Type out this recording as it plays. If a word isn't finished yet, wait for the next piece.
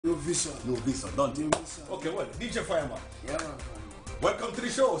vision. New vision, don't you? Okay, well, DJ Fireman. Yeah, man. Welcome to the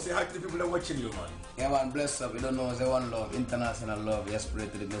show. Say hi to the people that are watching you, man. Yeah, man, bless up. You don't know, the one love, international love, you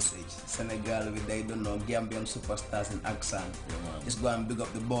spread to the message. Senegal, with they don't know, Gambian superstars in accent. Yeah, just go and big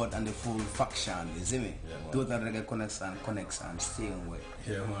up the board and the full faction, you see me? Yeah, total reggae connection, staying away.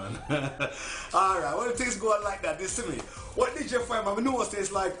 Yeah, man. Alright, well, things go on like that, you see me? What DJ Fireman, we know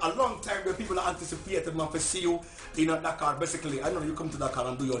it's like a long time that people are anticipating, man, to see you in Dakar. Basically, I know you come to Dakar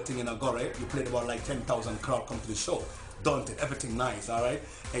and do your thing in Agore. You played about like 10,000 crowd come to the show. Don't it? Everything nice, alright?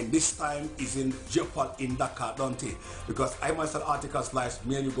 And this time is in Japan, in Dakar, don't it? Because I myself articles live,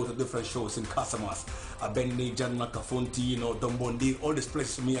 me and you go to different shows in Casamas, Benny, Janna, Kafunti, you know, Dombondi, all these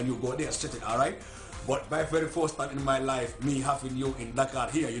places, me and you go there, straight it, alright? But my very first time in my life, me having you in Dakar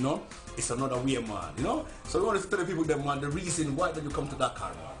here, you know, it's another way, man, you know? So we want to tell the people that, man, the reason why did you come to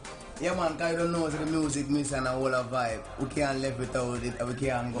Dakar, man? Yeah, man, because you don't know the music means and a whole vibe. We can't live without it, we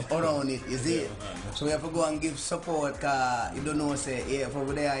can't go around it, you see? So we have to go and give support, because you don't know, say, yeah, for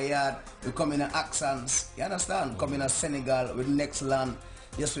over there, yeah, we come in accents, you understand? Come in Senegal, with next land,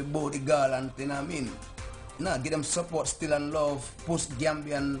 just with both the girl and, you know what I mean? Nah, give them support still and love, push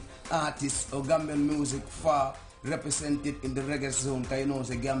Gambian artists or Gambian music far, represented in the reggae zone, because you know,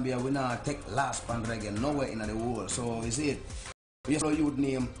 say Gambia, we not take last pan reggae, nowhere in the world, so you see it? We have a youth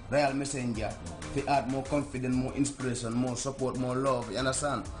name, Real Messenger, to add more confidence, more inspiration, more support, more love, you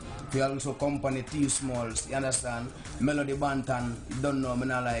understand? We also company T Smalls, you understand? Melody Bantan, you don't know, me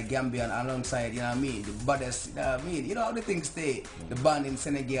not like Gambian alongside, you know what I mean? The baddest, you know what I mean? You know how the things stay. The band in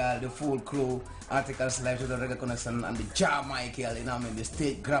Senegal, the full crew, articles live to the reggae connection, and the Jar Michael, you know what I mean? The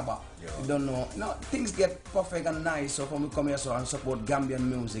state grabber. You don't know, you know, things get perfect and nice, so when we come here so and support Gambian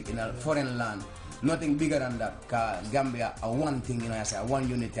music in a foreign land. Nothing bigger than that, because Gambia are one thing, you know, I say, one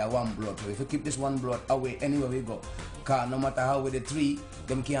unity, one blood. So if you keep this one blood away anywhere we go, because no matter how we the three,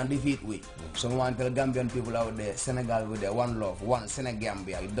 them can't defeat we. So we want to tell Gambian people out there, Senegal with their one love, one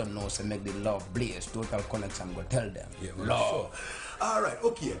Senegambia, you don't know, so make the love blaze, total connection, go tell them. Yeah, love. Sure. Alright,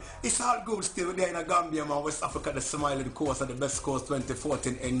 okay. It's all good still there in Gambia, man. West Africa, the smiling coast of the best coast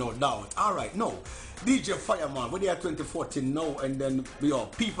 2014, ain't no doubt. Alright, no. DJ Fireman, we're there 2014 now, and then we are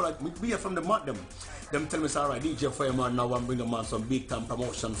people like we are from the mud them tell me it's alright, DJ Fireman now I'm bringing man some big time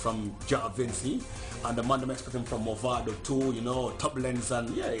promotion from Ja Vinci, and the man them expecting from Movado too, you know, Top Lens, and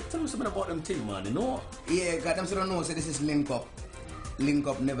yeah, tell me something about them thing, man, you know? Yeah, God, them still don't know, so this is link up. Link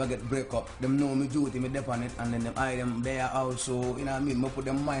up, never get break up. Them know me duty, me dep on it, and then them eye them there also, you know what I mean? Me put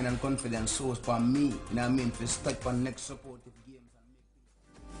them mind and confidence source for me, you know what I mean? For start for next supportive games and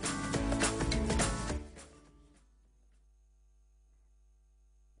make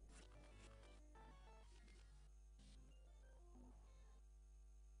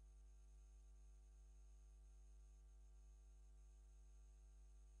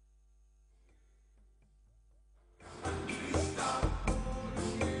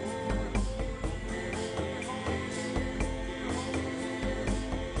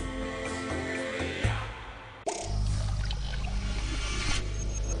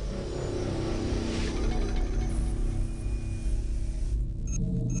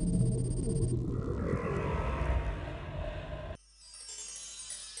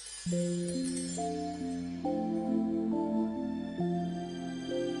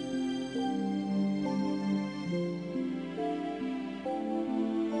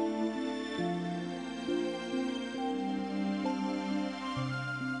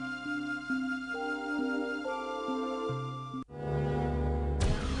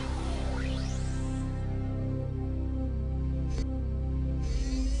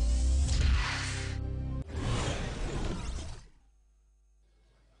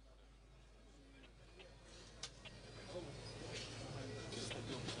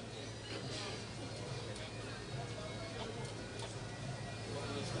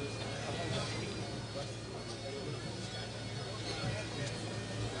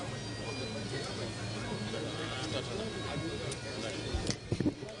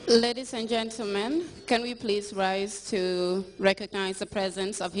Ladies and gentlemen, can we please rise to recognize the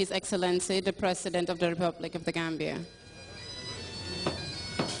presence of His Excellency, the President of the Republic of the Gambia?